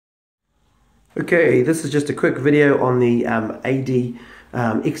Okay, this is just a quick video on the AD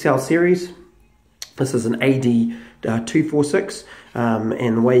XL series. This is an AD246,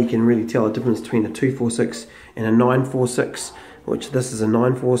 and the way you can really tell the difference between a 246 and a 946, which this is a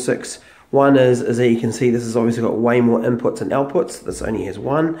 946. One is that you can see this has obviously got way more inputs and outputs. This only has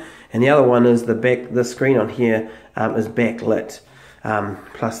one, and the other one is the screen on here is backlit.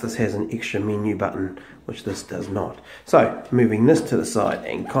 Plus this has an extra menu button, which this does not. So moving this to the side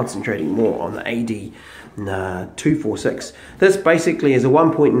and concentrating more on the AD246. This basically is a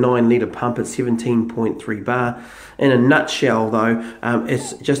 1.9 litre pump at 17.3 bar. In a nutshell though,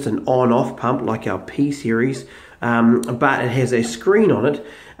 it's just an on-off pump like our P series, but it has a screen on it,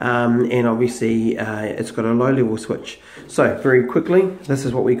 and obviously it's got a low level switch. So very quickly, this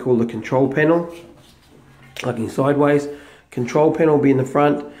is what we call the control panel. Looking sideways, control panel will be in the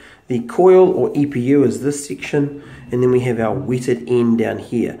front. The coil or EPU is this section, and then we have our wetted end down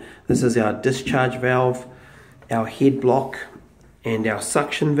here. This is our discharge valve, our head block, and our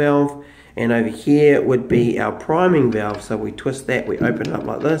suction valve. And over here would be our priming valve. So we twist that, we open it up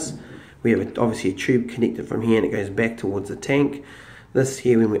like this. We have obviously a tube connected from here, and it goes back towards the tank. This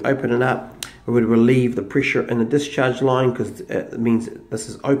here, when we open it up, we would relieve the pressure in the discharge line, because it means this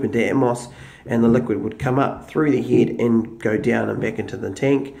is open to atmos, and the liquid would come up through the head and go down and back into the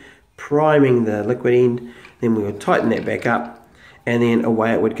tank, priming the liquid end. Then we would tighten that back up, and then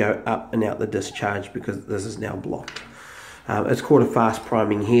away it would go up and out the discharge, because this is now blocked. It's called a fast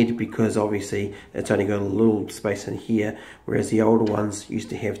priming head because obviously it's only got a little space in here, whereas the older ones used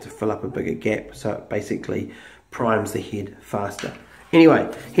to have to fill up a bigger gap, so it basically primes the head faster.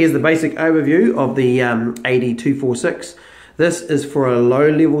 Anyway, here's the basic overview of the AD246. This is for a low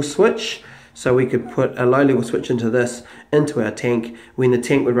level switch, so we could put a low level switch into our tank. When the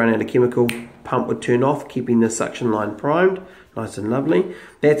tank would run out of chemical, pump would turn off, keeping the suction line primed, nice and lovely.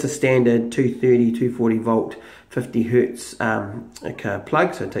 That's a standard 230, 240 volt, 50 hertz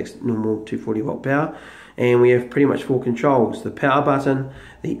plug, so it takes normal 240 volt power. And we have pretty much four controls: the power button,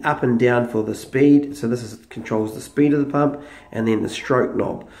 the up and down for the speed, so this controls the speed of the pump, and then the stroke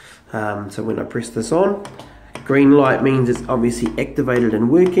knob. So when I press this on, green light means it's obviously activated and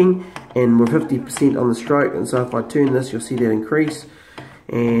working, and we're 50% on the stroke, and so if I turn this, you'll see that increase.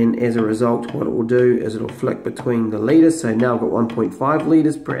 And as a result, what it will do is it'll flick between the litres. So now I've got 1.5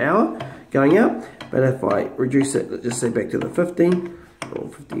 litres per hour going out, but if I reduce it, let's just say back to the 50 or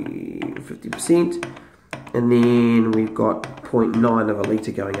 50%, and then we've got 0.9 of a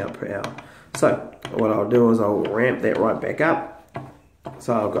litre going out per hour. So what I'll do is I'll ramp that right back up.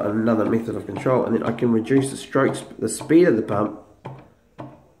 So I've got another method of control, and then I can reduce the speed of the pump.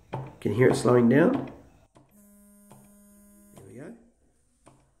 You can hear it slowing down. There we go.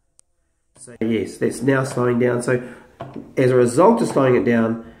 So yes, that's now slowing down. So as a result of slowing it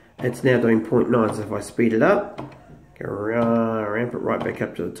down, it's now doing 0.9. So if I speed it up, ramp it right back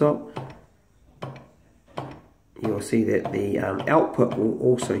up to the top, you'll see that the output will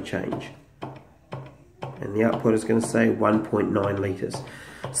also change. And the output is going to say 1.9 litres.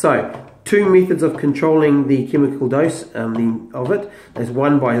 So, two methods of controlling the chemical dose of it. There's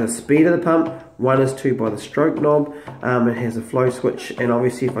one by the speed of the pump, one is two by the stroke knob. It has a flow switch, and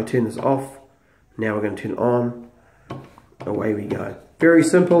obviously if I turn this off, now we're going to turn it on, away we go. Very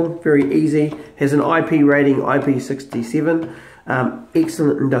simple, very easy, has an IP rating, IP67.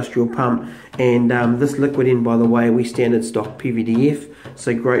 Excellent industrial pump, and this liquid end, by the way, we standard stock PVDF,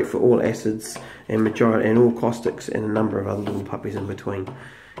 so great for all acids and all caustics and a number of other little puppies in between.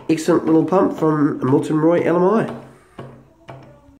 Excellent little pump from Milton Roy LMI.